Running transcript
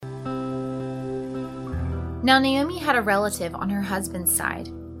Now Naomi had a relative on her husband's side,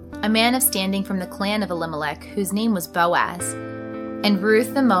 a man of standing from the clan of Elimelech, whose name was Boaz. And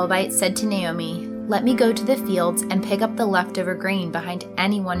Ruth the Moabite said to Naomi, "Let me go to the fields and pick up the leftover grain behind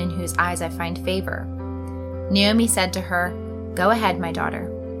anyone in whose eyes I find favor." Naomi said to her, "Go ahead, my daughter."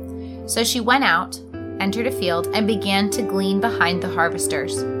 So she went out, entered a field, and began to glean behind the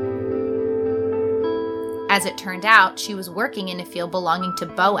harvesters. As it turned out, she was working in a field belonging to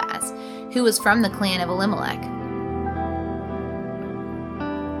Boaz, who was from the clan of Elimelech.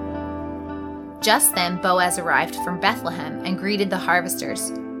 Just then Boaz arrived from Bethlehem and greeted the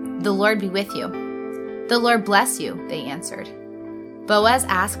harvesters. "The Lord be with you." "The Lord bless you," they answered. Boaz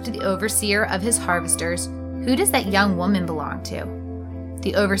asked the overseer of his harvesters, "Who does that young woman belong to?"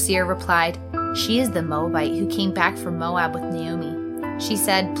 The overseer replied, "She is the Moabite who came back from Moab with Naomi. She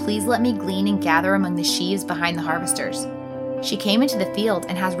said, 'Please let me glean and gather among the sheaves behind the harvesters.' She came into the field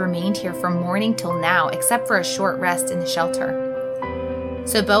and has remained here from morning till now, except for a short rest in the shelter."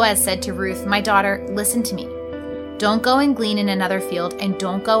 So Boaz said to Ruth, "My daughter, listen to me. Don't go and glean in another field, and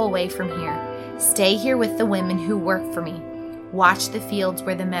don't go away from here. Stay here with the women who work for me. Watch the fields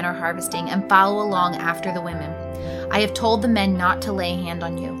where the men are harvesting and follow along after the women. I have told the men not to lay a hand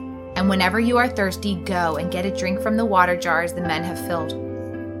on you. And whenever you are thirsty, go and get a drink from the water jars the men have filled."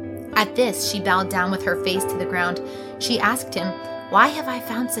 At this, she bowed down with her face to the ground. She asked him, "Why have I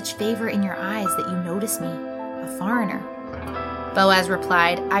found such favor in your eyes that you notice me, a foreigner?" Boaz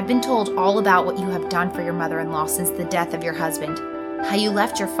replied, "I've been told all about what you have done for your mother-in-law since the death of your husband, how you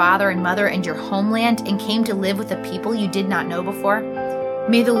left your father and mother and your homeland and came to live with a people you did not know before.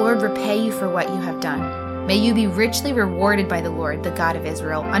 May the Lord repay you for what you have done. May you be richly rewarded by the Lord, the God of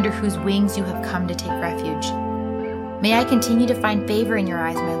Israel, under whose wings you have come to take refuge. May I continue to find favor in your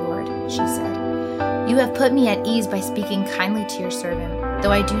eyes, my Lord," she said. "You have put me at ease by speaking kindly to your servant,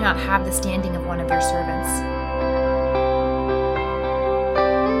 though I do not have the standing of one of your servants."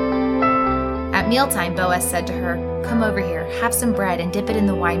 At mealtime, Boaz said to her, "Come over here, have some bread and dip it in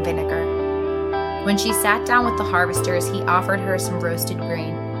the wine vinegar." When she sat down with the harvesters, he offered her some roasted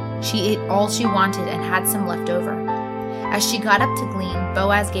grain. She ate all she wanted and had some left over. As she got up to glean,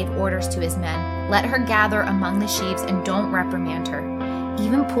 Boaz gave orders to his men, "Let her gather among the sheaves and don't reprimand her.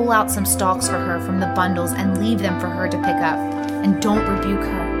 Even pull out some stalks for her from the bundles and leave them for her to pick up, and don't rebuke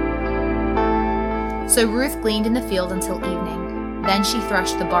her." So Ruth gleaned in the field until evening. Then she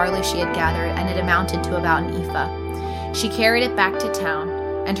threshed the barley she had gathered, and it amounted to about an ephah. She carried it back to town,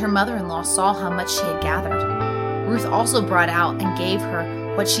 and her mother-in-law saw how much she had gathered. Ruth also brought out and gave her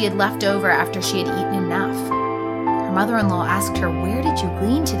what she had left over after she had eaten enough. Her mother-in-law asked her, "Where did you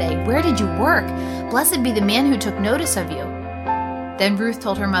glean today? Where did you work? Blessed be the man who took notice of you." Then Ruth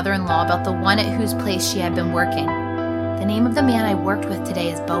told her mother-in-law about the one at whose place she had been working. "The name of the man I worked with today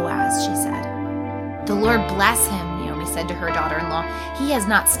is Boaz," she said. "The Lord bless him," Naomi said to her daughter-in-law. "He has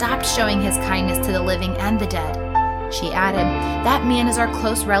not stopped showing his kindness to the living and the dead." She added, "That man is our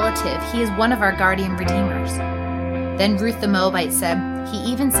close relative. He is one of our guardian redeemers." Then Ruth the Moabite said, "He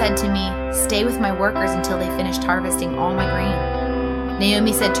even said to me, 'Stay with my workers until they finished harvesting all my grain.'"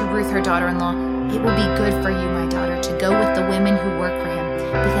 Naomi said to Ruth, her daughter-in-law, "It will be good for you, my daughter, to go with the women who work for him,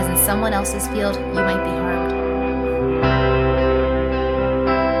 because in someone else's field you might be harmed."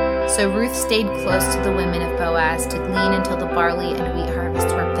 So Ruth stayed close to the women of Boaz to glean until the barley and wheat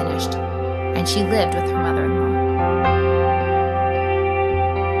harvests were finished, and she lived with her mother-in-law.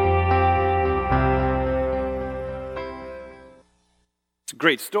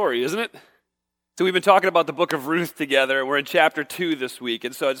 Great story, isn't it? So we've been talking about the book of Ruth together, and we're in chapter 2 this week.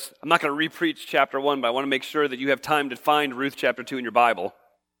 And so I'm not going to re-preach chapter 1, but I want to make sure that you have time to find Ruth chapter 2 in your Bible.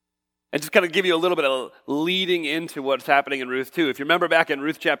 And just kind of give you a little bit of leading into what's happening in Ruth 2. If you remember back in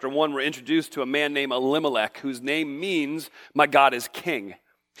Ruth chapter 1, we're introduced to a man named Elimelech, whose name means, "My God is king."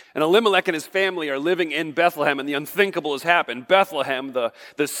 And Elimelech and his family are living in Bethlehem, and the unthinkable has happened. Bethlehem,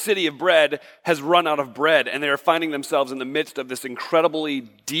 the city of bread, has run out of bread, and they are finding themselves in the midst of this incredibly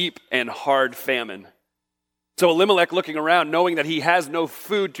deep and hard famine. So Elimelech, looking around, knowing that he has no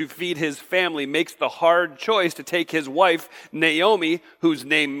food to feed his family, makes the hard choice to take his wife, Naomi, whose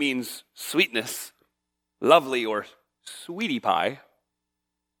name means sweetness, lovely, or sweetie pie,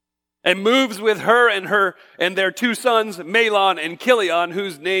 and moves with her and their two sons, Mahlon and Chilion,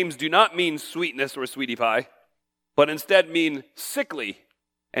 whose names do not mean sweetness or sweetie pie, but instead mean sickly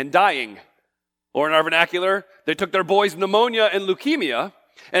and dying. Or in our vernacular, they took their boys' pneumonia and leukemia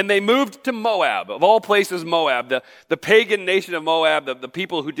And they moved to Moab, of all places Moab, the pagan nation of Moab, the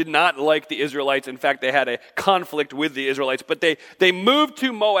people who did not like the Israelites. In fact, they had a conflict with the Israelites. But they moved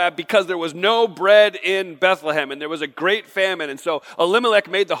to Moab because there was no bread in Bethlehem, and there was a great famine. And so Elimelech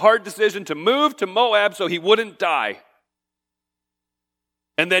made the hard decision to move to Moab so he wouldn't die.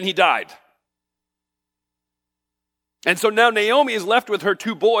 And then he died. And so now Naomi is left with her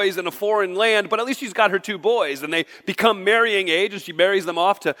 2 boys in a foreign land, but at least she's got her 2 boys, and they become marrying age, and she marries them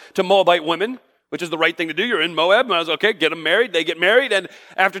off to Moabite women, which is the right thing to do. You're in Moab, and I was okay, get them married. They get married, and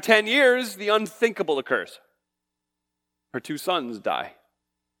after 10 years, the unthinkable occurs. Her 2 sons die.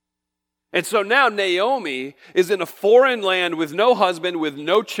 And so now Naomi is in a foreign land with no husband, with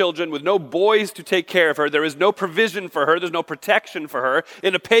no children, with no boys to take care of her. There is no provision for her. There's no protection for her.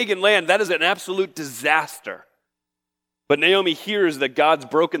 In a pagan land, that is an absolute disaster. But Naomi hears that God's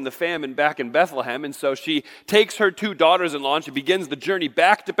broken the famine back in Bethlehem, and so she takes her 2 daughters-in-law and she begins the journey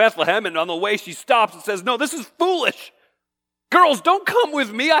back to Bethlehem, and on the way she stops and says, "No, this is foolish. Girls, don't come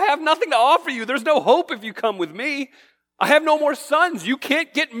with me. I have nothing to offer you. There's no hope if you come with me. I have no more sons. You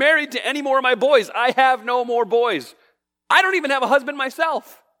can't get married to any more of my boys. I have no more boys. I don't even have a husband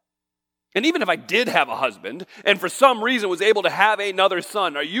myself. And even if I did have a husband, and for some reason was able to have another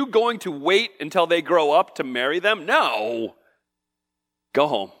son, are you going to wait until they grow up to marry them? No. Go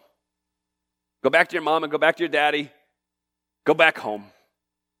home. Go back to your mom and go back to your daddy. Go back home."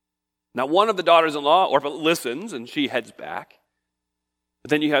 Now, one of the daughters-in-law, Orpah, listens, and she heads back.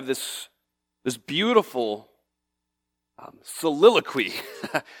 But then you have this beautiful soliloquy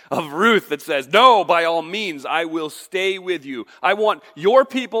of Ruth that says, "No, by all means, I will stay with you. I want your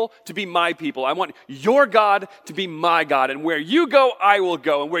people to be my people. I want your God to be my God. And where you go, I will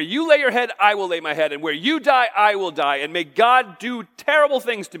go. And where you lay your head, I will lay my head. And where you die, I will die. And may God do terrible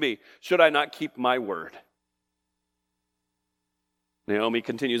things to me, should I not keep my word." Naomi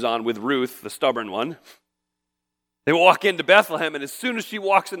continues on with Ruth, the stubborn one. They walk into Bethlehem, and as soon as she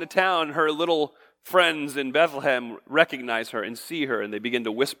walks into town, her little friends in Bethlehem recognize her and see her, and they begin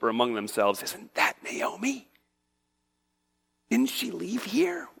to whisper among themselves, "Isn't that Naomi? Didn't she leave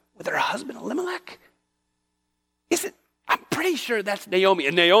here with her husband Elimelech? I'm pretty sure that's Naomi."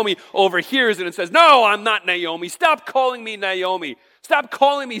 And Naomi overhears it and says, "No, I'm not Naomi. Stop calling me Naomi. Stop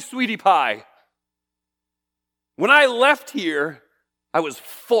calling me sweetie pie. When I left here, I was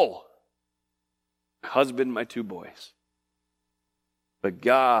full. My husband, my 2 boys. But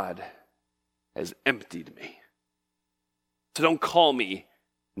God has emptied me. So don't call me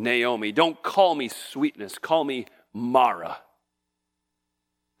Naomi. Don't call me sweetness. Call me Mara.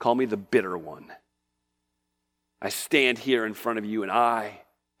 Call me the bitter one. I stand here in front of you and I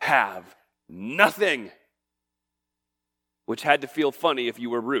have nothing." Which had to feel funny if you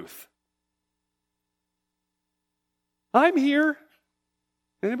were Ruth. "I'm here.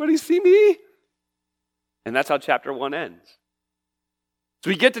 Anybody see me?" And that's how chapter 1 ends. So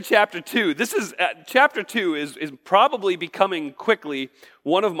we get to chapter 2. Chapter 2 is probably becoming quickly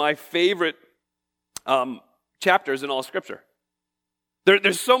one of my favorite chapters in all Scripture.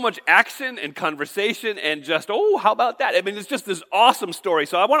 There's so much action and conversation and just, how about that? I mean, it's just this awesome story.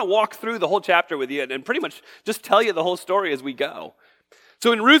 So I want to walk through the whole chapter with you and pretty much just tell you the whole story as we go.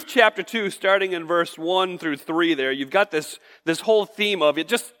 So in Ruth chapter 2, starting in verse 1 through 3 there, you've got this whole theme of it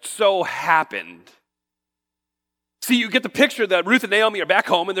just so happened. See, you get the picture that Ruth and Naomi are back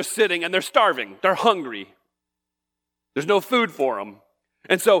home and they're sitting and they're starving. They're hungry. There's no food for them.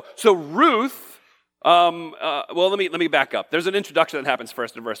 And so Ruth, let me back up. There's an introduction that happens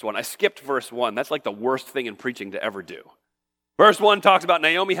first in verse 1. I skipped verse 1. That's like the worst thing in preaching to ever do. Verse 1 talks about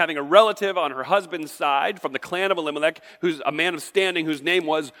Naomi having a relative on her husband's side from the clan of Elimelech, who's a man of standing whose name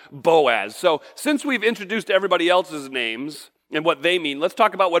was Boaz. So since we've introduced everybody else's names and what they mean, let's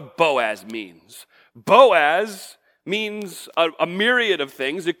talk about what Boaz means. Boaz means a myriad of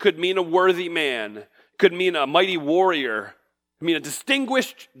things. It could mean a worthy man. It could mean a mighty warrior. It could mean a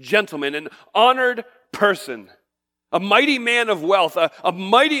distinguished gentleman, an honored person, a mighty man of wealth, a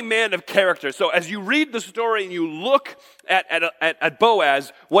mighty man of character. So as you read the story and you look at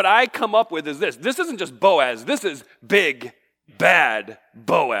Boaz, what I come up with is this. This isn't just Boaz. This is big, bad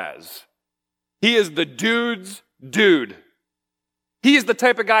Boaz. He is the dude's dude. He is the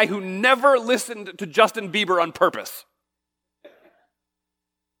type of guy who never listened to Justin Bieber on purpose.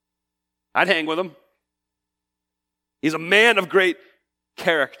 I'd hang with him. He's a man of great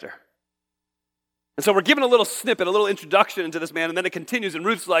character. And so we're given a little snippet, a little introduction into this man, and then it continues, and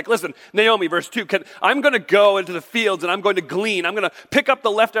Ruth's like, "Listen, Naomi, verse 2, I'm going to go into the fields, and I'm going to glean. I'm going to pick up the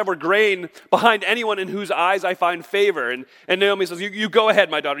leftover grain behind anyone in whose eyes I find favor." And Naomi says, you go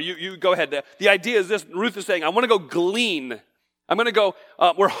ahead, my daughter. You go ahead. The idea is this. Ruth is saying, I want to go glean. I'm going to go,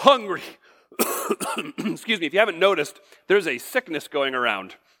 we're hungry. Excuse me, if you haven't noticed, there's a sickness going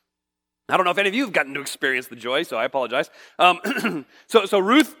around. I don't know if any of you have gotten to experience the joy, so I apologize. So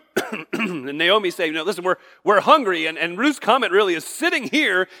Ruth and Naomi say, listen, we're hungry, and Ruth's comment really is, sitting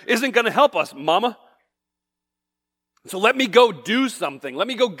here isn't going to help us, Mama. So let me go do something. Let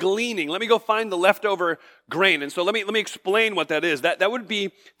me go gleaning. Let me go find the leftover grain. And so let me explain what that is. That would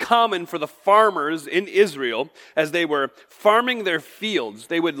be common for the farmers in Israel as they were farming their fields.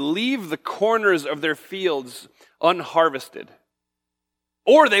 They would leave the corners of their fields unharvested.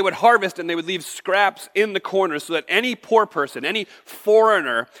 Or they would harvest and they would leave scraps in the corners so that any poor person, any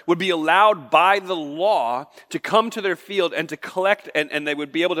foreigner would be allowed by the law to come to their field and to collect, and they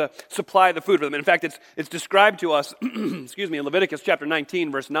would be able to supply the food for them. In fact, it's described to us, in Leviticus chapter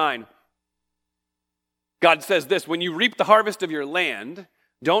 19, verse 9. God says this, when you reap the harvest of your land,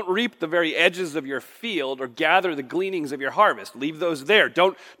 don't reap the very edges of your field or gather the gleanings of your harvest. Leave those there.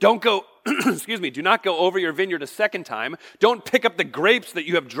 Don't go, do not go over your vineyard a second time. Don't pick up the grapes that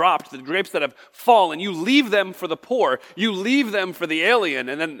you have dropped, the grapes that have fallen. You leave them for the poor. You leave them for the alien.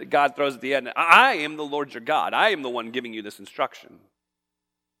 And then God throws at the end, I am the Lord your God. I am the one giving you this instruction.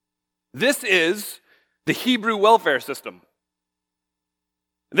 This is the Hebrew welfare system.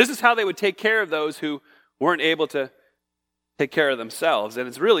 This is how they would take care of those who weren't able to take care of themselves. And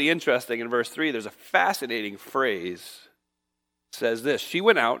it's really interesting in verse 3, there's a fascinating phrase. It says this, she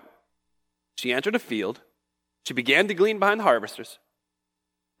went out, she entered a field, she began to glean behind the harvesters,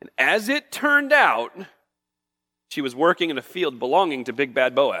 and as it turned out, she was working in a field belonging to Big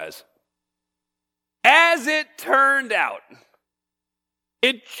Bad Boaz. As it turned out,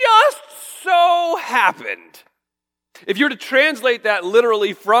 it just so happened. If you were to translate that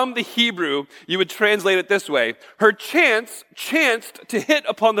literally from the Hebrew, you would translate it this way. Her chanced to hit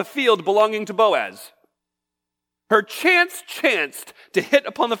upon the field belonging to Boaz. Her chanced to hit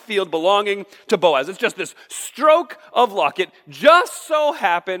upon the field belonging to Boaz. It's just this stroke of luck. It just so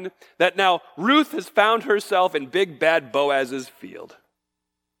happened that now Ruth has found herself in Big Bad Boaz's field,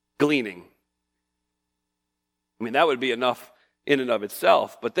 gleaning. I mean, that would be enough in and of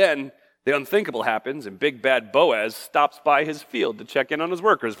itself. But then the unthinkable happens, and Big Bad Boaz stops by his field to check in on his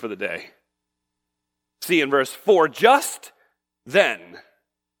workers for the day. See in verse 4, just then,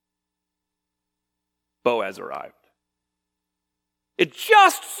 Boaz arrived. It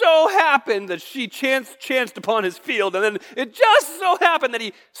just so happened that she chanced upon his field, and then it just so happened that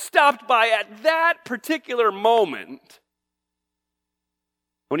he stopped by at that particular moment.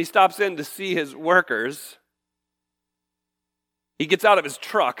 When he stops in to see his workers, he gets out of his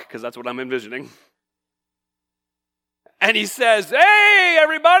truck, because that's what I'm envisioning. And he says, hey,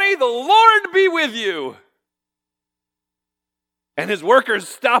 everybody, the Lord be with you. And his workers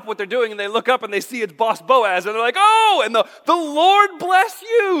stop what they're doing, and they look up, and they see it's boss Boaz, and they're like, oh, and the Lord bless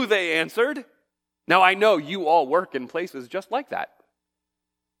you, they answered. Now, I know you all work in places just like that,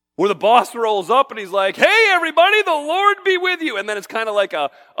 where the boss rolls up, and he's like, hey, everybody, the Lord be with you. And then it's kind of like a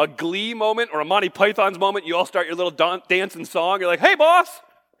Glee moment or a Monty Python's moment. You all start your little dance and song. You're like, hey, boss,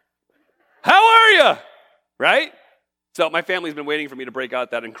 how are you? Right? So my family's been waiting for me to break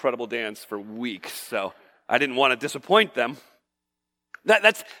out that incredible dance for weeks, so I didn't want to disappoint them.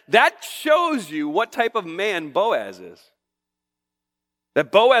 That shows you what type of man Boaz is.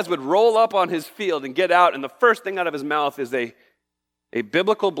 That Boaz would roll up on his field and get out, and the first thing out of his mouth is a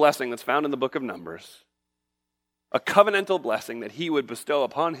biblical blessing that's found in the book of Numbers. A covenantal blessing that he would bestow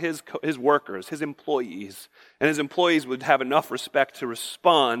upon his workers, his employees, and his employees would have enough respect to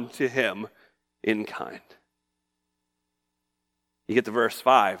respond to him in kind. You get to verse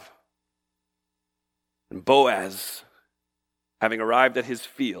 5. And Boaz, having arrived at his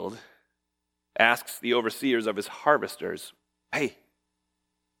field, asks the overseers of his harvesters, hey,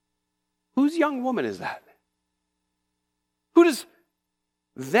 whose young woman is that? Who does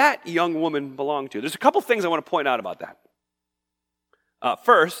that young woman belong to? There's a couple things I want to point out about that.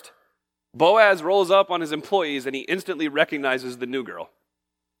 First, Boaz rolls up on his employees and he instantly recognizes the new girl.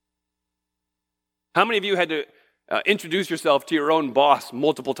 How many of you had to introduce yourself to your own boss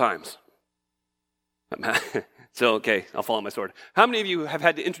multiple times? So, okay, I'll fall on my sword. How many of you have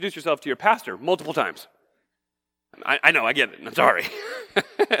had to introduce yourself to your pastor multiple times? I know, I get it. I'm sorry.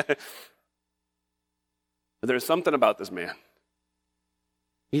 But there's something about this man.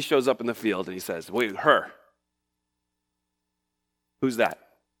 He shows up in the field and he says, wait, her. Who's that?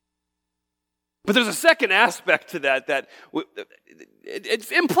 But there's a second aspect to that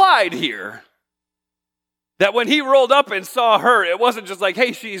it's implied here. That when he rolled up and saw her, it wasn't just like,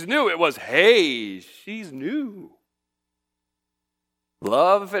 hey, she's new. It was, hey, she's new.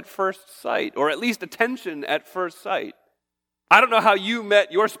 Love at first sight, or at least attention at first sight. I don't know how you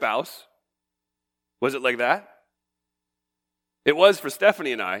met your spouse. Was it like that? It was for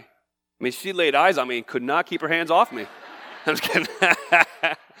Stephanie and I. I mean, she laid eyes on me and could not keep her hands off me. I'm just kidding.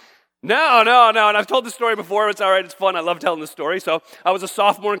 No. And I've told this story before. It's all right. It's fun. I love telling this story. So I was a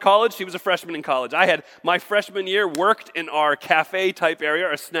sophomore in college. She was a freshman in college. I had my freshman year worked in our cafe type area,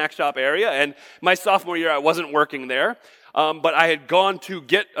 our snack shop area. And my sophomore year, I wasn't working there. But I had gone to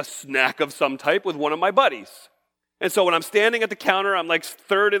get a snack of some type with one of my buddies. And so when I'm standing at the counter, I'm like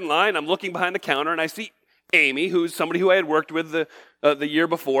third in line. I'm looking behind the counter and I see Amy, who's somebody who I had worked with the year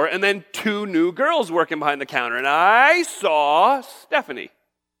before, and then two new girls working behind the counter. And I saw Stephanie.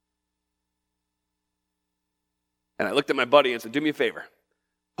 And I looked at my buddy and said, do me a favor.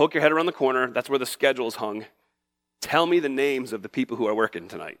 Poke your head around the corner. That's where the schedule's hung. Tell me the names of the people who are working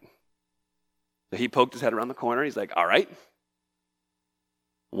tonight. So he poked his head around the corner. He's like, all right.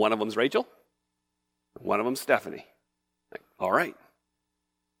 One of them's Rachel. One of them's Stephanie. Like, all right.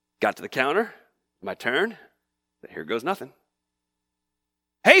 Got to the counter. My turn. Here goes nothing.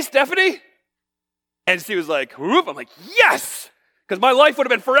 Hey, Stephanie. And she was like, whoop. I'm like, yes. Because my life would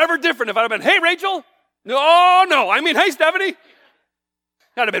have been forever different if I'd have been, hey, Rachel. No. I mean, hey, Stephanie.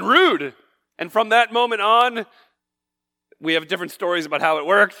 That'd have been rude. And from that moment on, we have different stories about how it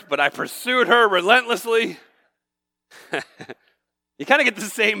worked, but I pursued her relentlessly. You kind of get the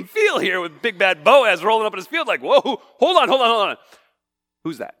same feel here with Big Bad Boaz rolling up in his field like, whoa, hold on.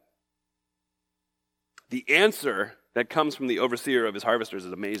 Who's that? The answer that comes from the overseer of his harvesters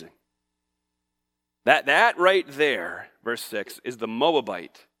is amazing. That right there, verse 6, is the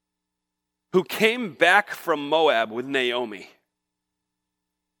Moabite who came back from Moab with Naomi.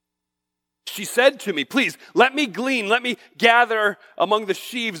 She said to me, please, let me glean, let me gather among the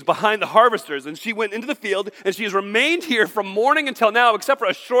sheaves behind the harvesters. And she went into the field, and she has remained here from morning until now, except for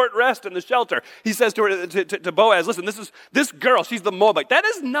a short rest in the shelter. He says to her, to Boaz, listen, this girl, she's the Moabite. That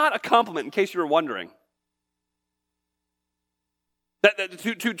is not a compliment, in case you were wondering.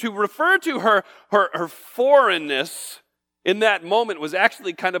 To refer to her foreignness in that moment was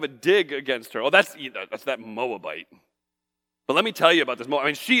actually kind of a dig against her. Oh, that's that Moabite. But let me tell you about this. I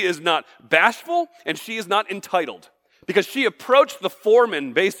mean, she is not bashful and she is not entitled because she approached the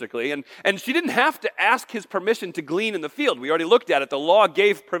foreman basically and she didn't have to ask his permission to glean in the field. We already looked at it. The law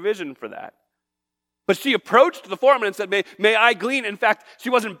gave provision for that. But she approached the foreman and said, may I glean? In fact, she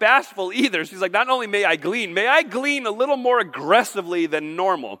wasn't bashful either. She's like, not only may I glean a little more aggressively than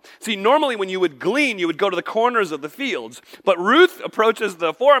normal. See, normally when you would glean, you would go to the corners of the fields. But Ruth approaches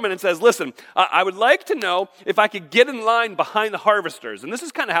the foreman and says, listen, I would like to know if I could get in line behind the harvesters. And this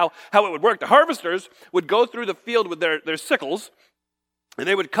is kind of how it would work. The harvesters would go through the field with their sickles, and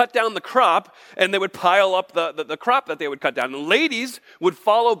they would cut down the crop, and they would pile up the crop that they would cut down. And ladies would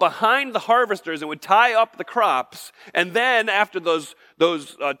follow behind the harvesters and would tie up the crops. And then after those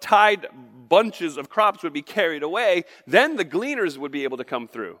tied bunches of crops would be carried away, then the gleaners would be able to come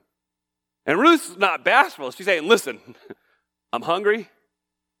through. And Ruth's not bashful. She's saying, listen, I'm hungry.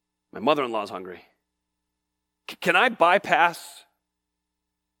 My mother-in-law's hungry. Can I bypass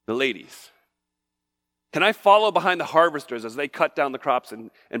the ladies? Can I follow behind the harvesters as they cut down the crops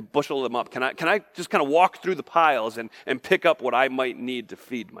and bushel them up? Can I just kind of walk through the piles and pick up what I might need to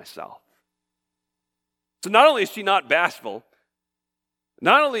feed myself? So not only is she not bashful,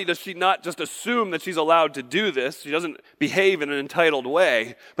 not only does she not just assume that she's allowed to do this, she doesn't behave in an entitled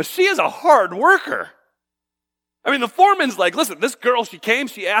way, but she is a hard worker. I mean, the foreman's like, listen, this girl, she came,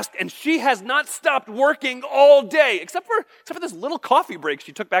 she asked, and she has not stopped working all day, except for this little coffee break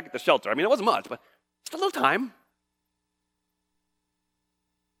she took back at the shelter. I mean, it wasn't much, but just a little time.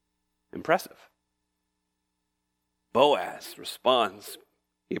 Impressive. Boaz responds.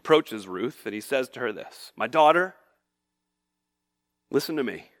 He approaches Ruth and he says to her this, my daughter, listen to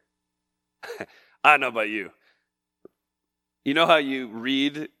me. I don't know about you. You know how you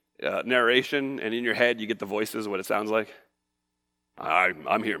read narration and in your head you get the voices, what it sounds like?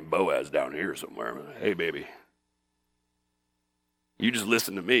 I'm hearing Boaz down here somewhere. Hey, baby. You just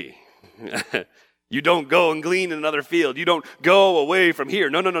listen to me. You don't go and glean in another field. You don't go away from here.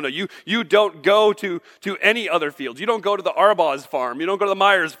 No. You don't go to any other fields. You don't go to the Arbaugh farm. You don't go to the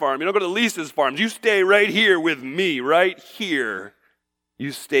Myers farm. You don't go to Lisa's farms. You stay right here with me, right here.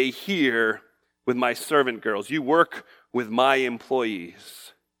 You stay here with my servant girls. You work with my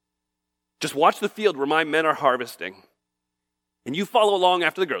employees. Just watch the field where my men are harvesting. And you follow along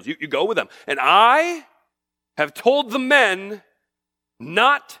after the girls. You go with them. And I have told the men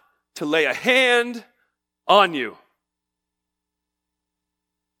not to lay a hand on you.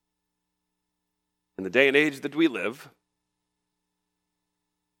 In the day and age that we live,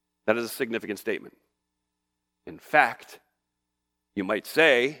 that is a significant statement. In fact, You might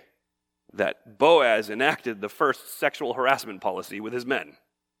say that Boaz enacted the first sexual harassment policy with his men.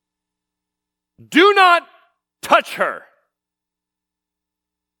 Do not touch her.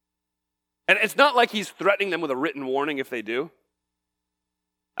 And it's not like he's threatening them with a written warning if they do.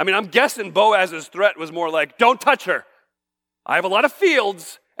 I mean, I'm guessing Boaz's threat was more like, don't touch her. I have a lot of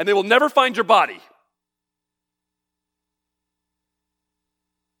fields, and they will never find your body.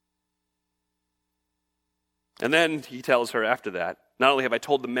 And then he tells her after that, not only have I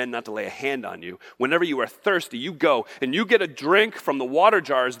told the men not to lay a hand on you, whenever you are thirsty, you go and you get a drink from the water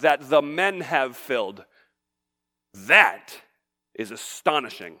jars that the men have filled. That is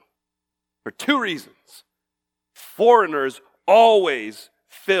astonishing for two reasons. Foreigners always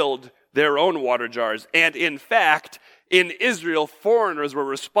filled their own water jars. And in fact, in Israel, foreigners were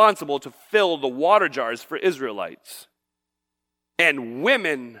responsible to fill the water jars for Israelites. And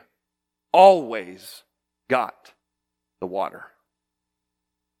women always got the water.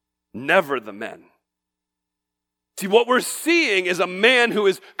 Never the men. See, what we're seeing is a man who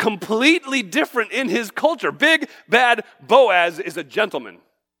is completely different in his culture. Big, bad Boaz is a gentleman.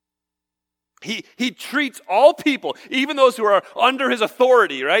 He treats all people, even those who are under his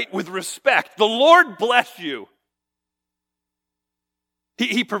authority, right, with respect. The Lord bless you.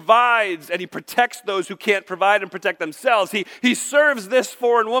 He provides and he protects those who can't provide and protect themselves. He serves this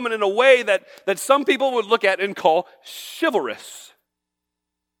foreign woman in a way that some people would look at and call chivalrous.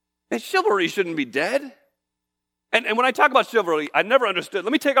 And chivalry shouldn't be dead. And when I talk about chivalry, I never understood.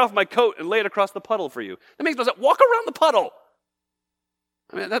 Let me take off my coat and lay it across the puddle for you. That makes no sense. Walk around the puddle.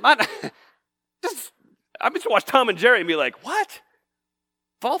 I mean, that might just. I'm just watch Tom and Jerry and be like, what?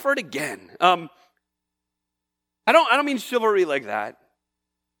 Fall for it again. I don't mean chivalry like that.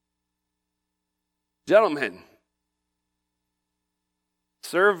 Gentlemen,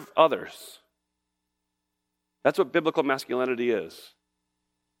 serve others. That's what biblical masculinity is.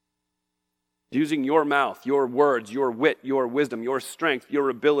 Using your mouth, your words, your wit, your wisdom, your strength, your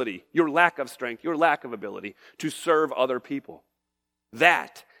ability, your lack of strength, your lack of ability to serve other people.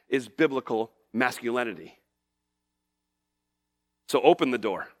 That is biblical masculinity. So open the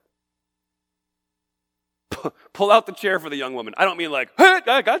door. Pull out the chair for the young woman. I don't mean like, hey,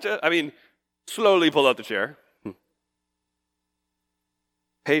 I gotcha. I mean, slowly pull out the chair.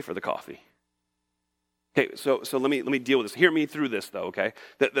 Pay for the coffee. Okay, so let me deal with this. Hear me through this, though. Okay,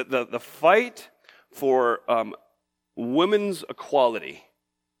 the fight for women's equality,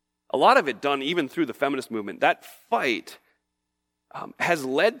 a lot of it done even through the feminist movement. That fight has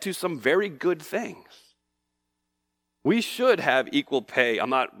led to some very good things. We should have equal pay. I'm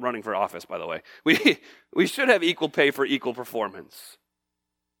not running for office, by the way. We should have equal pay for equal performance.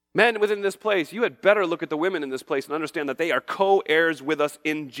 Men within this place, you had better look at the women in this place and understand that they are co-heirs with us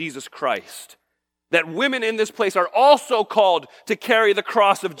in Jesus Christ. That women in this place are also called to carry the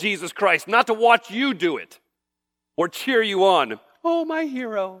cross of Jesus Christ, not to watch you do it or cheer you on. Oh, my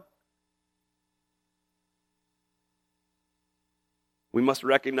hero. We must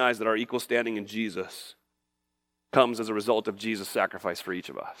recognize that our equal standing in Jesus comes as a result of Jesus' sacrifice for each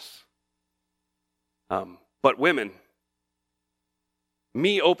of us. But women,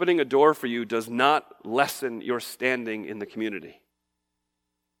 me opening a door for you does not lessen your standing in the community.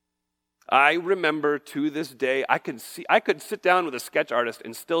 I remember to this day, I could sit down with a sketch artist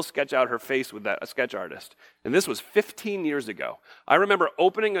and still sketch out her face with a sketch artist. And this was 15 years ago. I remember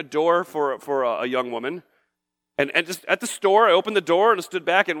opening a door for a young woman. And just at the store, I opened the door and I stood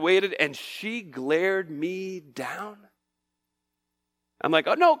back and waited, and she glared me down. I'm like,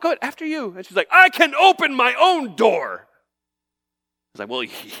 oh, no, good, after you. And she's like, I can open my own door. I was like, well,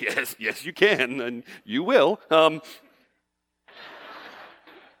 yes, you can, and you will.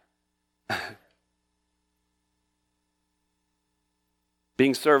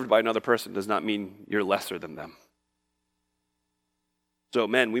 Being served by another person does not mean you're lesser than them. So,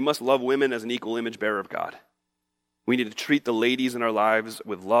 men, we must love women as an equal image bearer of God. We need to treat the ladies in our lives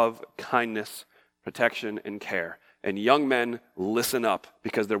with love, kindness, protection, and care. And young men, listen up,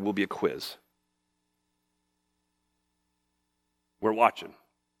 because there will be a quiz. We're watching.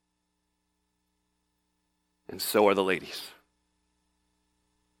 And so are the ladies.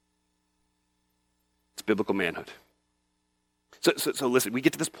 It's biblical manhood. So listen, we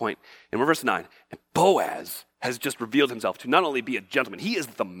get to this point, and we're verse 9, and Boaz has just revealed himself to not only be a gentleman, he is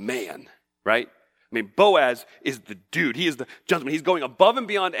the man, right? I mean, Boaz is the dude. He is the gentleman. He's going above and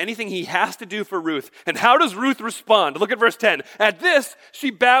beyond anything he has to do for Ruth. And how does Ruth respond? Look at verse 10. At this, she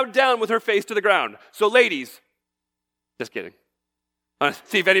bowed down with her face to the ground. So ladies, just kidding.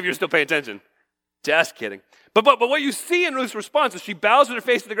 See if any of you are still paying attention. Just kidding. But what you see in Ruth's response is she bows with her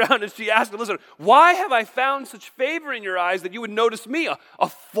face to the ground and she asks, listen, why have I found such favor in your eyes that you would notice me, a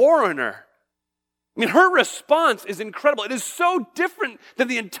foreigner? I mean, her response is incredible. It is so different than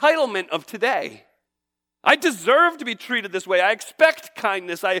the entitlement of today. I deserve to be treated this way. I expect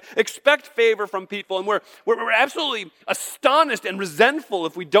kindness. I expect favor from people. And we're absolutely astonished and resentful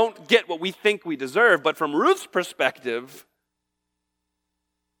if we don't get what we think we deserve. But from Ruth's perspective,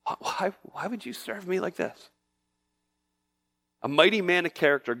 why would you serve me like this? A mighty man of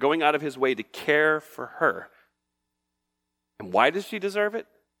character going out of his way to care for her. And why does she deserve it?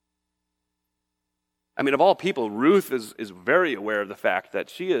 I mean, of all people, Ruth is very aware of the fact that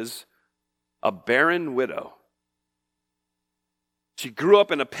she is a barren widow. She grew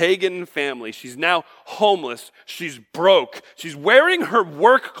up in a pagan family. She's now homeless. She's broke. She's wearing her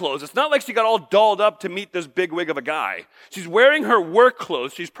work clothes. It's not like she got all dolled up to meet this bigwig of a guy. She's wearing her work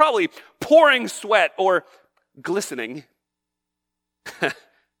clothes. She's probably pouring sweat or glistening.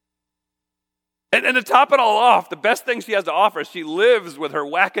 And to top it all off, the best thing she has to offer is she lives with her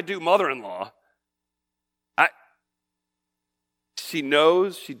wackadoo mother-in-law. She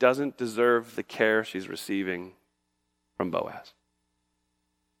knows she doesn't deserve the care she's receiving from Boaz.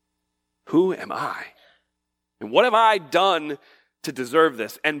 Who am I? And what have I done to deserve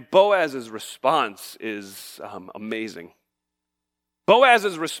this? And Boaz's response is amazing.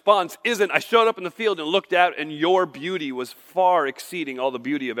 Boaz's response isn't, I showed up in the field and looked out and your beauty was far exceeding all the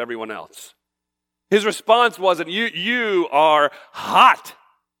beauty of everyone else. His response wasn't, you are hot.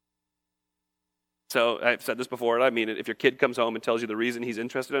 So I've said this before, and I mean it. If your kid comes home and tells you the reason he's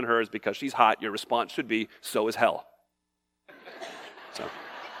interested in her is because she's hot, your response should be, so is hell. So.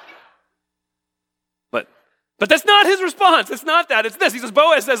 But that's not his response. It's not that. It's this. He says,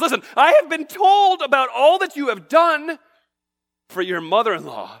 Boaz says, listen, I have been told about all that you have done for your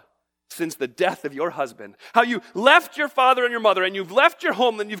mother-in-law since the death of your husband. How you left your father and your mother, and you've left your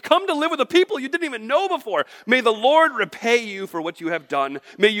home, and you've come to live with a people you didn't even know before. May the Lord repay you for what you have done.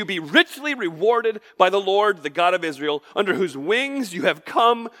 May you be richly rewarded by the Lord, the God of Israel, under whose wings you have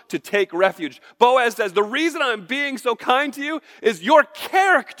come to take refuge. Boaz says, the reason I'm being so kind to you is your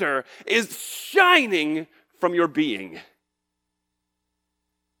character is shining from your being.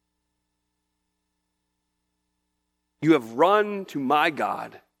 You have run to my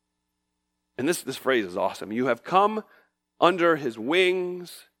God. And this phrase is awesome. You have come under his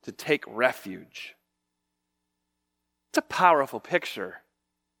wings to take refuge. It's a powerful picture.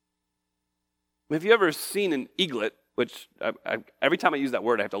 Have you ever seen an eaglet, which every time I use that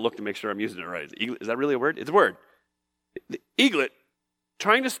word, I have to look to make sure I'm using it right. Is that really a word? It's a word. The eaglet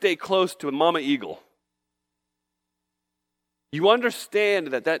trying to stay close to a mama eagle. You understand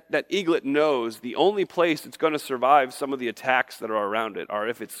that eaglet knows the only place it's going to survive some of the attacks that are around it are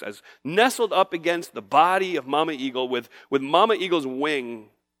if it's as nestled up against the body of Mama Eagle with Mama Eagle's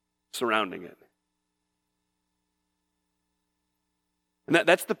wing surrounding it. And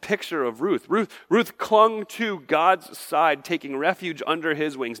that's the picture of Ruth. Ruth clung to God's side, taking refuge under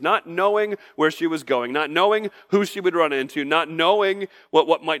his wings, not knowing where she was going, not knowing who she would run into, not knowing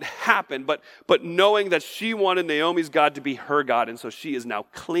what might happen, but knowing that she wanted Naomi's God to be her God, and so she is now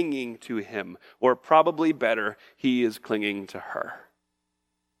clinging to him. Or probably better, he is clinging to her.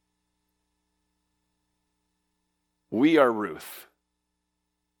 We are Ruth.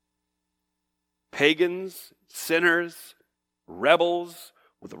 Pagans, sinners, rebels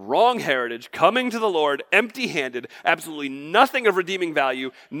with a wrong heritage, coming to the Lord empty-handed, absolutely nothing of redeeming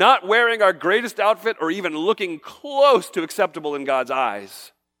value, not wearing our greatest outfit or even looking close to acceptable in God's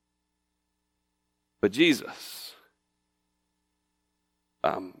eyes. But Jesus,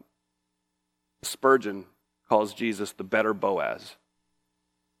 Spurgeon calls Jesus the better Boaz.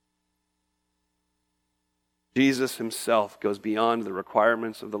 Jesus himself goes beyond the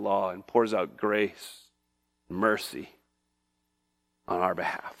requirements of the law and pours out grace, mercy, on our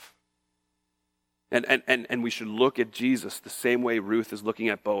behalf. And we should look at Jesus the same way Ruth is looking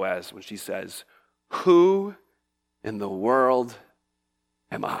at Boaz when she says, who in the world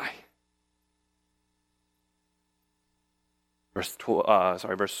am I? Verse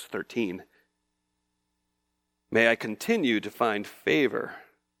 13. May I continue to find favor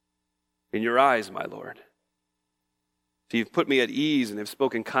in your eyes, my Lord. So you've put me at ease and have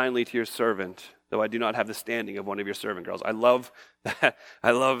spoken kindly to your servant, though I do not have the standing of one of your servant girls. I love that.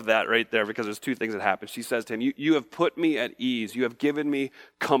 I love that right there because there's two things that happen. She says to him, you have put me at ease. You have given me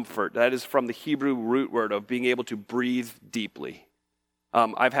comfort. That is from the Hebrew root word of being able to breathe deeply.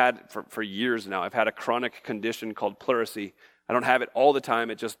 I've had, for years now, I've had a chronic condition called pleurisy. I don't have it all the time.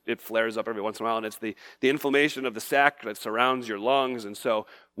 It flares up every once in a while, and it's the inflammation of the sac that surrounds your lungs. And so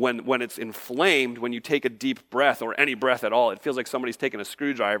when it's inflamed, when you take a deep breath or any breath at all, it feels like somebody's taking a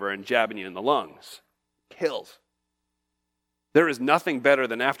screwdriver and jabbing you in the lungs. Kills. There is nothing better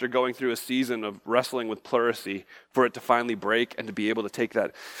than after going through a season of wrestling with pleurisy for it to finally break and to be able to take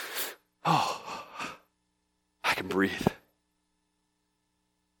that, oh, I can breathe.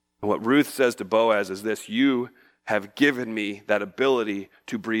 And what Ruth says to Boaz is this: you have given me that ability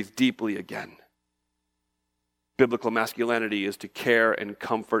to breathe deeply again. Biblical masculinity is to care and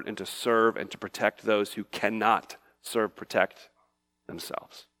comfort and to serve and to protect those who cannot protect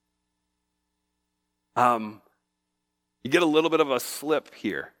themselves. You get a little bit of a slip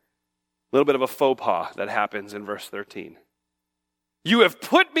here, a little bit of a faux pas that happens in verse 13. You have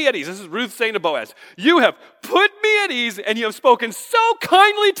put me at ease. This is Ruth saying to Boaz, you have put me at ease and you have spoken so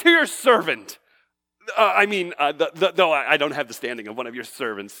kindly to your servant. Though I don't have the standing of one of your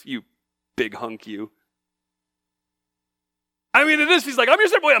servants, you big hunk, you. I mean, it is, she's like, I'm your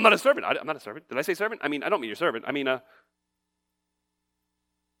servant. Wait, I'm not a servant. I'm not a servant. Did I say servant? I don't mean your servant.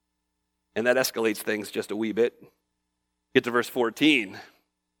 And that escalates things just a wee bit. Get to verse 14,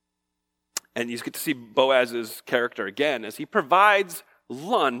 and you get to see Boaz's character again as he provides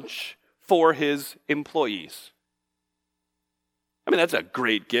lunch for his employees. That's a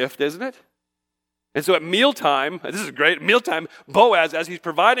great gift, isn't it? And so at mealtime, this is great, at mealtime, Boaz, as he's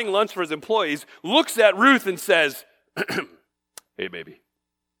providing lunch for his employees, looks at Ruth and says, hey, baby,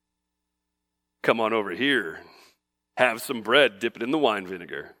 come on over here. Have some bread, dip it in the wine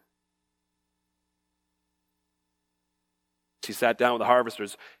vinegar. She sat down with the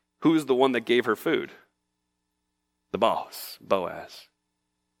harvesters. Who's the one that gave her food? The boss, Boaz.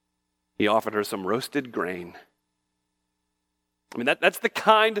 He offered her some roasted grain. That's the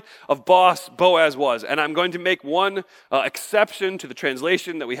kind of boss Boaz was. And I'm going to make one exception to the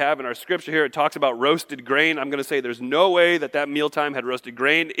translation that we have in our scripture here. It talks about roasted grain. I'm going to say there's no way that mealtime had roasted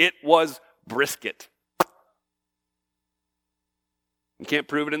grain. It was brisket. You can't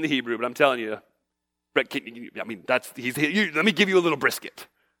prove it in the Hebrew, but I'm telling you, let me give you a little brisket.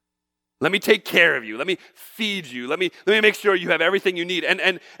 Let me take care of you. Let me feed you. Let me make sure you have everything you need.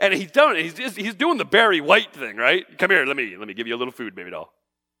 And he's done it. He's doing the Barry White thing, right? Come here. Let me give you a little food, baby doll.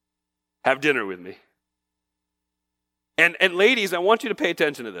 Have dinner with me. And ladies, I want you to pay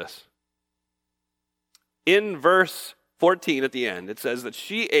attention to this. In verse 14 at the end, it says that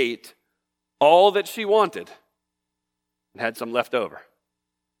she ate all that she wanted and had some left over.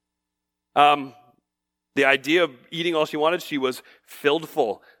 The idea of eating all she wanted, she was filled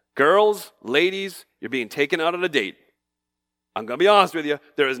full. Girls, ladies, you're being taken out on a date. I'm going to be honest with you.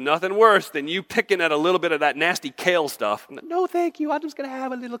 There is nothing worse than you picking at a little bit of that nasty kale stuff. No, thank you. I'm just going to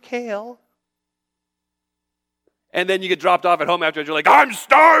have a little kale. And then you get dropped off at home afterwards. You're like, I'm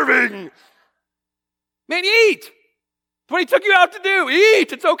starving. Man, eat. That's what he took you out to do.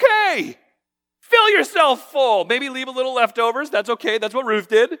 Eat. It's okay. Fill yourself full. Maybe leave a little leftovers. That's okay. That's what Ruth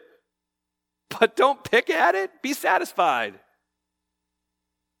did. But don't pick at it. Be satisfied.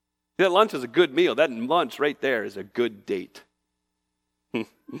 That lunch is a good meal. That lunch right there is a good date.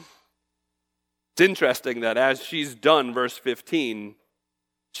 It's interesting that as she's done, verse 15,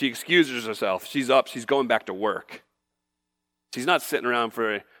 she excuses herself. She's up. She's going back to work. She's not sitting around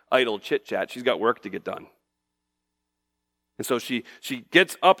for an idle chit-chat. She's got work to get done. And so she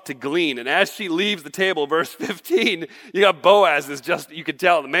gets up to glean, and as she leaves the table, verse 15, you got Boaz is just, you can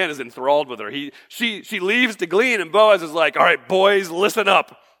tell the man is enthralled with her. She leaves to glean, and Boaz is like, all right, boys, listen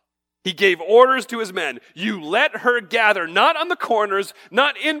up. He gave orders to his men. You let her gather, not on the corners,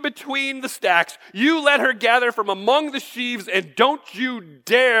 not in between the stacks. You let her gather from among the sheaves, and don't you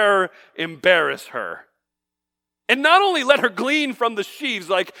dare embarrass her. And not only let her glean from the sheaves,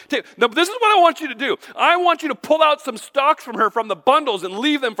 this is what I want you to do. I want you to pull out some stalks from her from the bundles and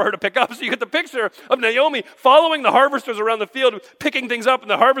leave them for her to pick up. So you get the picture of Naomi following the harvesters around the field, picking things up,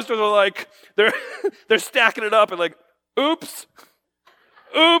 and the harvesters are like, they're stacking it up and like, oops.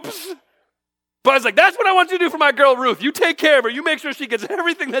 But I was like, that's what I want you to do for my girl Ruth. You take care of her. You make sure she gets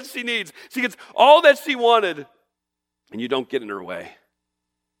everything that she needs. She gets all that she wanted, and you don't get in her way.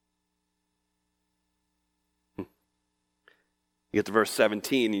 You get to verse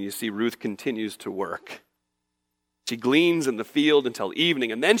 17, and you see Ruth continues to work. She gleans in the field until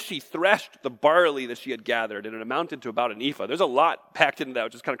evening, and then she threshed the barley that she had gathered, and it amounted to about an ephah. There's a lot packed into that,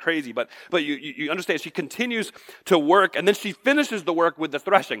 which is kind of crazy, but you understand, she continues to work, and then she finishes the work with the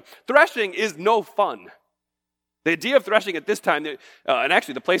threshing. Threshing is no fun. The idea of threshing at this time, and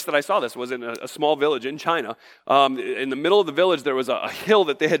actually the place that I saw this was in a small village in China. In the middle of the village, there was a hill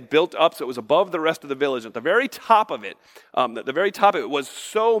that they had built up, so it was above the rest of the village. At the very top of it, was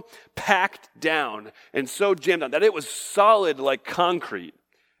so packed down and so jammed down that it was solid like concrete.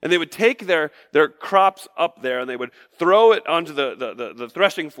 And they would take their crops up there and they would throw it onto the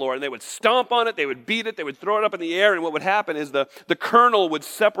threshing floor and they would stomp on it, they would beat it, they would throw it up in the air, and what would happen is the kernel would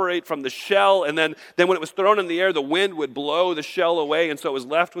separate from the shell, and then when it was thrown in the air, the wind would blow the shell away, and so it was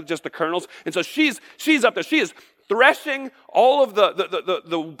left with just the kernels. And so she's up there, she is threshing all of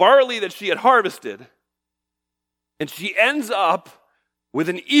the barley that she had harvested, and she ends up with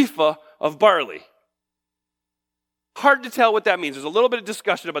an ephah of barley. Hard to tell what that means. There's a little bit of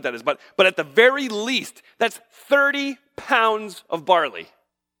discussion about that, but at the very least, that's 30 pounds of barley.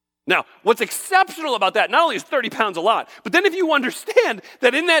 Now, what's exceptional about that, not only is 30 pounds a lot, but then if you understand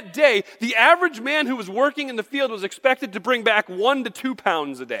that in that day, the average man who was working in the field was expected to bring back 1 to 2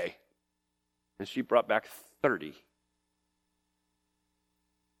 pounds a day. And she brought back 30.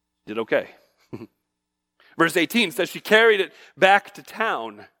 Did okay. Verse 18 says she carried it back to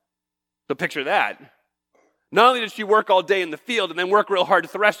town. So picture that. Not only did she work all day in the field and then work real hard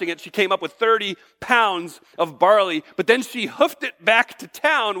threshing it, she came up with 30 pounds of barley, but then she hoofed it back to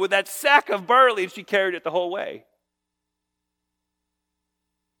town with that sack of barley and she carried it the whole way.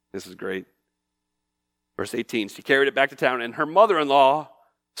 This is great. Verse 18, she carried it back to town and her mother-in-law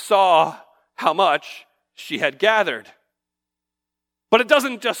saw how much she had gathered. But it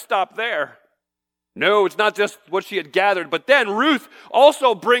doesn't just stop there. No, it's not just what she had gathered, but then Ruth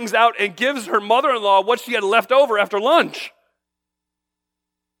also brings out and gives her mother-in-law what she had left over after lunch.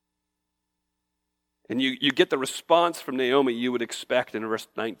 And you get the response from Naomi you would expect in verse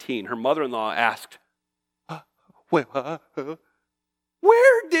 19. Her mother-in-law asked, where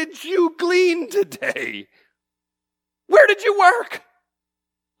did you glean today? Where did you work?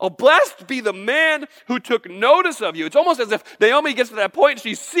 Oh, blessed be the man who took notice of you. It's almost as if Naomi gets to that point,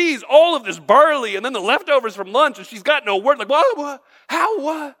 she sees all of this barley and then the leftovers from lunch, and she's got no word. Like, what? How?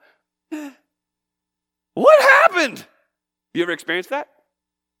 What? What happened? You ever experienced that?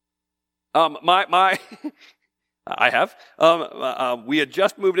 I have. We had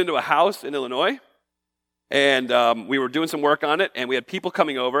just moved into a house in Illinois, and we were doing some work on it, and we had people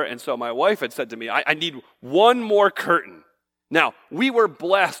coming over, and so my wife had said to me, I need one more curtain. Now, we were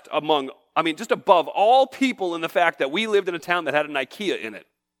blessed just above all people in the fact that we lived in a town that had an IKEA in it.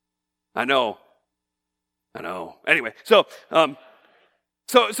 I know. Anyway, so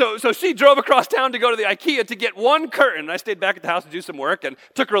she drove across town to go to the IKEA to get one curtain. I stayed back at the house to do some work, and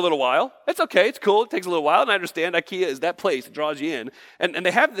it took her a little while. It's okay, it's cool, it takes a little while, and I understand IKEA is that place that draws you in. And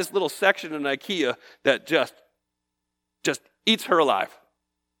they have this little section in IKEA that just eats her alive.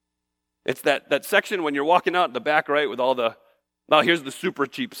 It's that section when you're walking out in the back right with all the, well, here's the super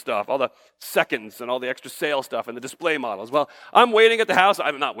cheap stuff, all the seconds and all the extra sale stuff and the display models. Well, I'm waiting at the house.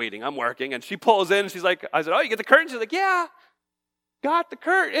 I'm not waiting, I'm working. And she pulls in and she's like, I said, oh, you get the curtain? She's like, yeah, got the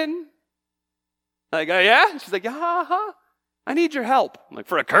curtain. I go, yeah? And she's like, yeah, I need your help. I'm like,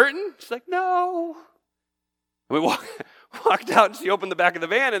 for a curtain? She's like, no. And we walked out and she opened the back of the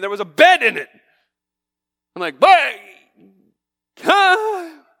van and there was a bed in it. I'm like,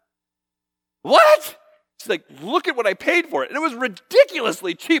 what? She's like, look at what I paid for it. And it was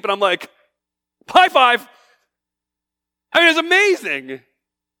ridiculously cheap. And I'm like, high five. I mean, it's amazing.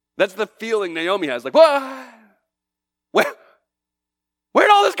 That's the feeling Naomi has. Like, what?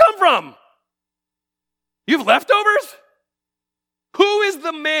 Where'd all this come from? You have leftovers? Who is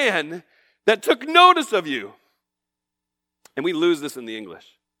the man that took notice of you? And we lose this in the English.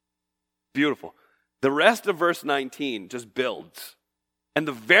 Beautiful. The rest of verse 19 just builds. And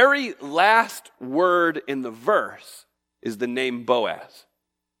the very last word in the verse is the name Boaz.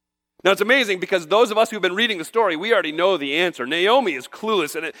 Now, it's amazing because those of us who've been reading the story, we already know the answer. Naomi is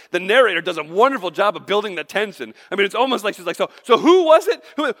clueless, and the narrator does a wonderful job of building the tension. I mean, it's almost like she's like, so who was it?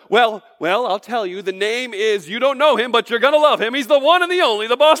 Well, I'll tell you. The name is, you don't know him, but you're going to love him. He's the one and the only,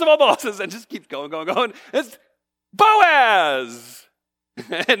 the boss of all bosses. And just keeps going. It's Boaz.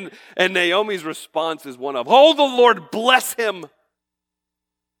 And Naomi's response is one of, oh, the Lord bless him.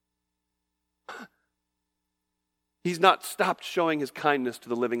 He's not stopped showing his kindness to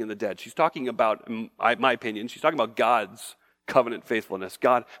the living and the dead. She's talking about, in my opinion, she's talking about God's covenant faithfulness.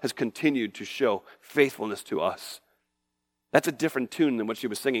 God has continued to show faithfulness to us. That's a different tune than what she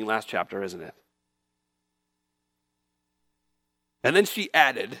was singing last chapter, isn't it? And then she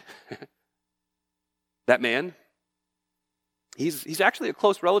added, that man, he's actually a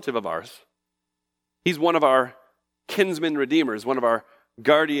close relative of ours. He's one of our kinsman redeemers, one of our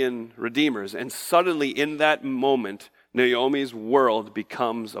guardian redeemers. And suddenly in that moment, Naomi's world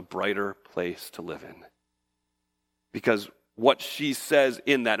becomes a brighter place to live in. Because what she says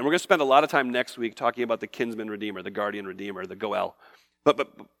in that, and we're going to spend a lot of time next week talking about the kinsman redeemer, the guardian redeemer, the Goel. But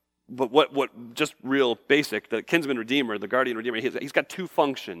what just real basic, the kinsman redeemer, the guardian redeemer, he's got two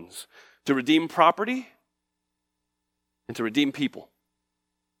functions: to redeem property and to redeem people.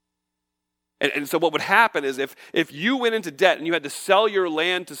 And so what would happen is if you went into debt and you had to sell your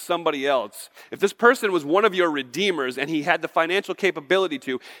land to somebody else, if this person was one of your redeemers and he had the financial capability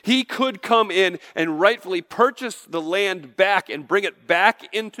to, he could come in and rightfully purchase the land back and bring it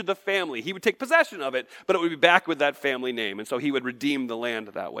back into the family. He would take possession of it, but it would be back with that family name. And so he would redeem the land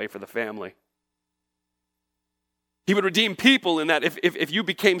that way for the family. He would redeem people in that if you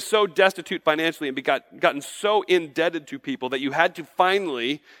became so destitute financially and gotten so indebted to people that you had to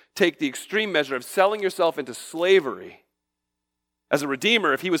finally take the extreme measure of selling yourself into slavery. As a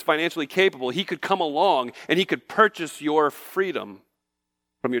redeemer, if he was financially capable, he could come along and he could purchase your freedom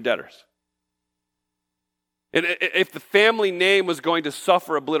from your debtors. And if the family name was going to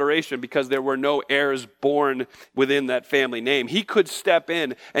suffer obliteration because there were no heirs born within that family name, he could step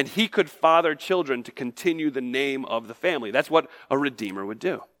in and he could father children to continue the name of the family. That's what a redeemer would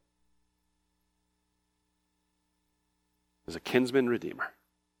do. As a kinsman redeemer.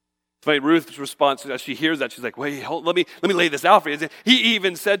 It's funny, Ruth's response as she hears that, she's like, wait, let me lay this out for you. He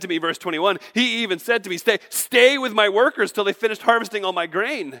even said to me, verse 21, he even said to me, stay with my workers till they finished harvesting all my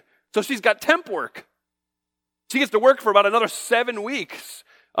grain. So she's got temp work. She gets to work for about another 7 weeks,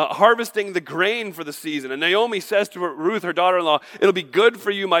 harvesting the grain for the season. And Naomi says to Ruth, her daughter-in-law, it'll be good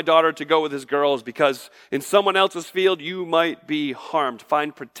for you, my daughter, to go with his girls, because in someone else's field you might be harmed.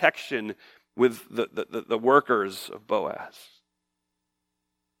 Find protection with the workers of Boaz.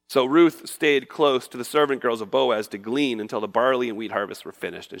 So Ruth stayed close to the servant girls of Boaz to glean until the barley and wheat harvests were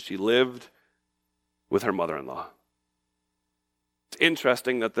finished, and she lived with her mother-in-law. It's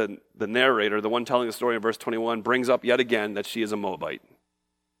interesting that the narrator, the one telling the story in verse 21, brings up yet again that she is a Moabite.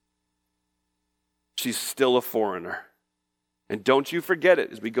 She's still a foreigner. And don't you forget it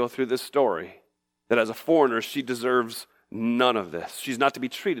as we go through this story, that as a foreigner, she deserves none of this. She's not to be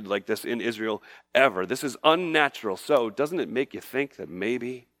treated like this in Israel ever. This is unnatural. So doesn't it make you think that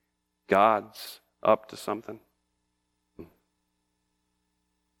maybe God's up to something?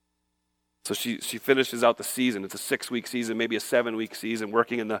 So she finishes out the season. It's a 6-week season, maybe a 7-week season,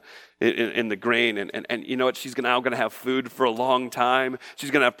 working in the grain. And you know what? She's now going to have food for a long time. She's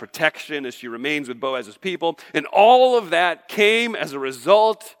going to have protection as she remains with Boaz's people. And all of that came as a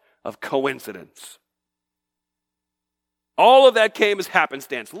result of coincidence. All of that came as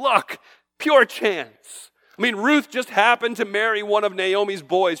happenstance. Luck, pure chance. I mean, Ruth just happened to marry one of Naomi's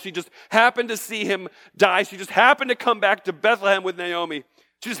boys. She just happened to see him die. She just happened to come back to Bethlehem with Naomi.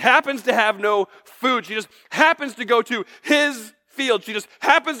 She just happens to have no food. She just happens to go to his field. She just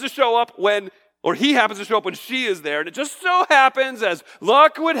happens to show up he happens to show up when she is there. And it just so happens, as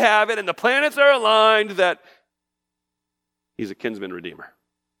luck would have it, and the planets are aligned, that he's a kinsman redeemer.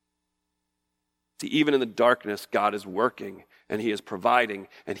 See, even in the darkness, God is working, and he is providing,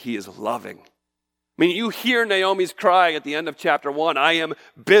 and he is loving. I mean, you hear Naomi's cry at the end of chapter 1, I am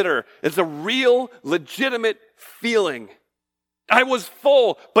bitter. It's a real, legitimate feeling. I was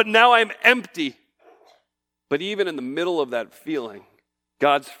full, but now I'm empty. But even in the middle of that feeling,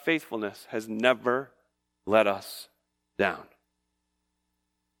 God's faithfulness has never let us down.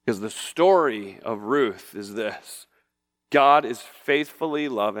 Because the story of Ruth is this: God is faithfully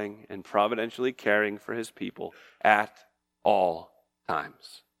loving and providentially caring for his people at all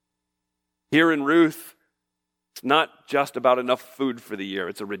times. Here in Ruth, it's not just about enough food for the year,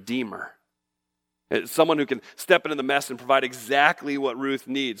 it's a redeemer. It's someone who can step into the mess and provide exactly what Ruth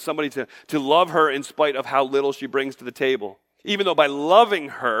needs. Somebody to love her in spite of how little she brings to the table. Even though by loving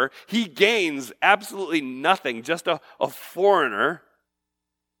her, he gains absolutely nothing, just a foreigner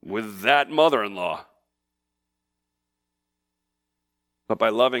with that mother-in-law. But by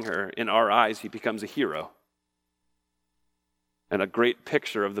loving her, in our eyes, he becomes a hero. And a great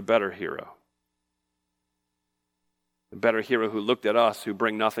picture of the better hero. The better hero who looked at us, who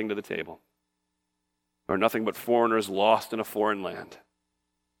bring nothing to the table. Or nothing but foreigners lost in a foreign land.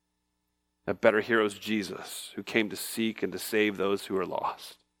 That better hero is Jesus, who came to seek and to save those who are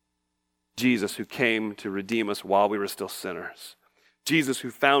lost. Jesus, who came to redeem us while we were still sinners. Jesus,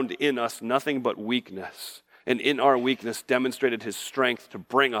 who found in us nothing but weakness, and in our weakness demonstrated his strength to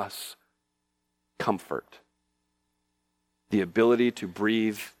bring us comfort. The ability to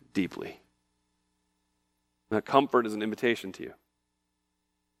breathe deeply. That comfort is an invitation to you.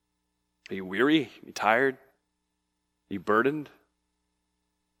 Are you weary? Are you tired? Are you burdened?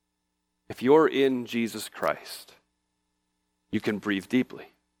 If you're in Jesus Christ, you can breathe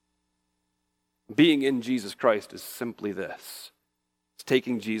deeply. Being in Jesus Christ is simply this. It's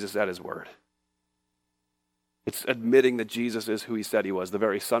taking Jesus at his word. It's admitting that Jesus is who he said he was, the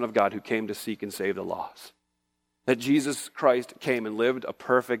very Son of God who came to seek and save the lost. That Jesus Christ came and lived a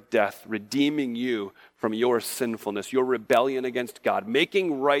perfect death, redeeming you from your sinfulness, your rebellion against God,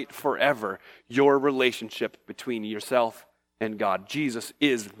 making right forever your relationship between yourself and God. Jesus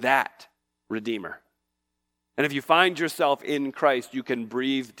is that Redeemer. And if you find yourself in Christ, you can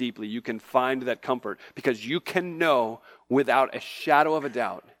breathe deeply. You can find that comfort because you can know without a shadow of a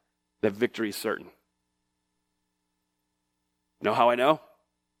doubt that victory is certain. Know how I know?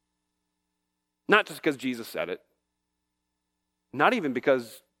 Not just because Jesus said it. Not even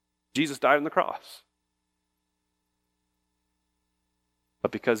because Jesus died on the cross.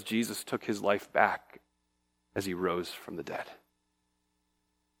 But because Jesus took his life back as he rose from the dead.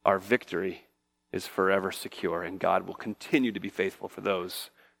 Our victory is forever secure, and God will continue to be faithful for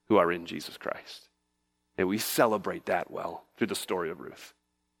those who are in Jesus Christ. And we celebrate that well through the story of Ruth.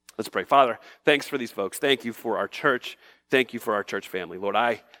 Let's pray. Father, thanks for these folks. Thank you for our church. Thank you for our church family. Lord,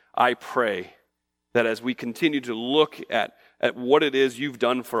 I pray that as we continue to look at what it is you've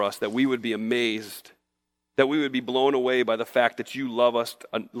done for us, that we would be amazed, that we would be blown away by the fact that you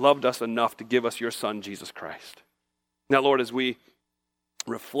loved us enough to give us your Son, Jesus Christ. Now, Lord, as we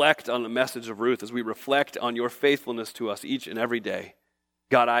reflect on the message of Ruth, as we reflect on your faithfulness to us each and every day,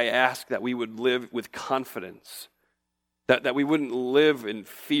 God, I ask that we would live with confidence, that we wouldn't live in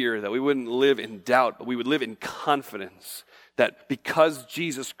fear, that we wouldn't live in doubt, but we would live in confidence that because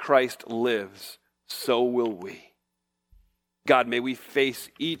Jesus Christ lives, so will we. God, may we face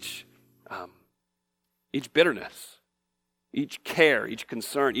each bitterness, each care, each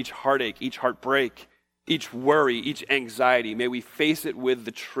concern, each heartache, each heartbreak, each worry, each anxiety. May we face it with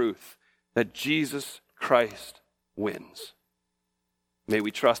the truth that Jesus Christ wins. May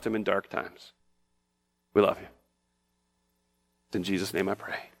we trust him in dark times. We love you. In Jesus' name I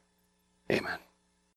pray. Amen.